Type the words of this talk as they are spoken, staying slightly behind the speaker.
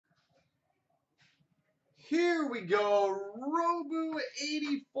Here we go,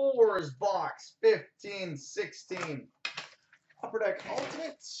 Robu84's box 15-16. Upper Deck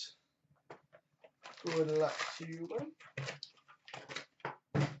Ultimates. Good luck to you, buddy.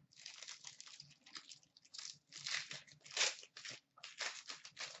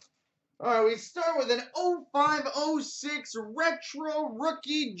 Alright, we start with an 05-06 Retro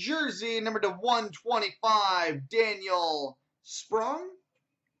Rookie Jersey, number to 125, Daniel Sprung.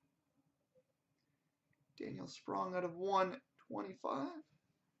 Daniel Sprung out of 125.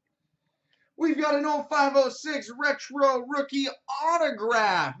 We've got an 05-06 Retro Rookie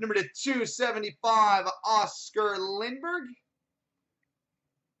Autograph, number to 275, Oscar Lindbergh.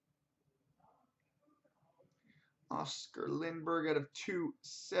 Oscar Lindbergh out of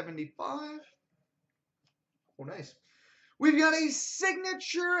 275. Oh, nice. We've got a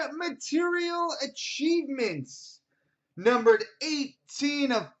Signature Material Achievements, numbered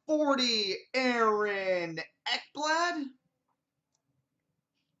 18 of 40, Aaron Ekblad. I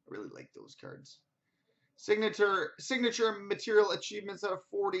really like those cards. Signature Material Achievements out of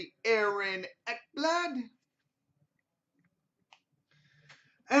 40, Aaron Ekblad.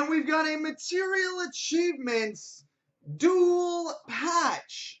 And we've got a Material Achievements Dual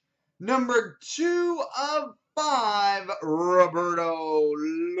Patch, number 2 of 5, Roberto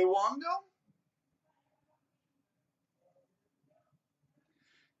Luongo.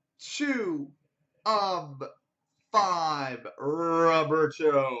 2 of 5,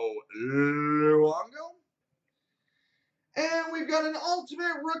 Roberto Luongo. And we've got an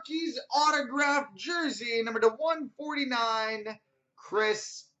Ultimate Rookies Autograph Jersey, number to 149,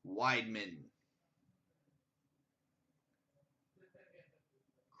 Chris Weidman.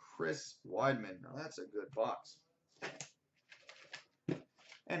 Chris Weidman. Now that's a good box.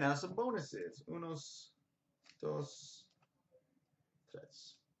 And now some bonuses. Unos, dos,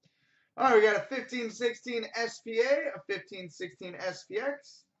 tres. Alright, we got a 15-16 SPA, a 15-16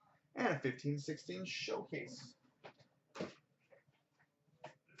 SPX, and a 15-16 Showcase.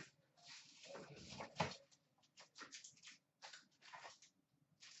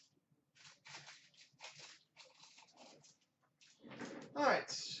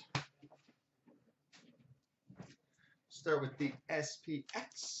 Alright. Start with the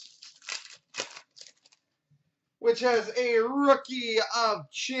SPX, which has a rookie of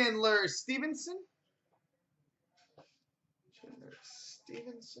Chandler Stevenson.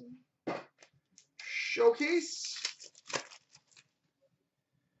 Showcase,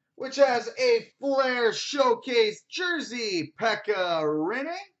 which has a Flair Showcase Jersey, Pekka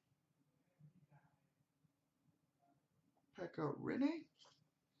Rinne.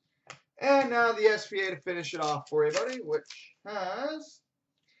 And now the SPA to finish it off for you, buddy, which has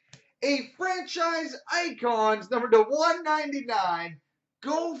a Franchise Icons, number to 199,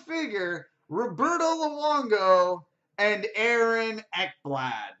 go figure, Roberto Luongo and Aaron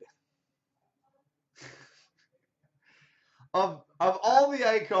Ekblad. Of all the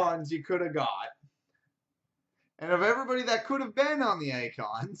icons you could have got, and of everybody that could have been on the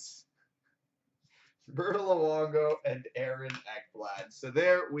icons, Roberto Luongo and Aaron Ekblad. So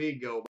there we go.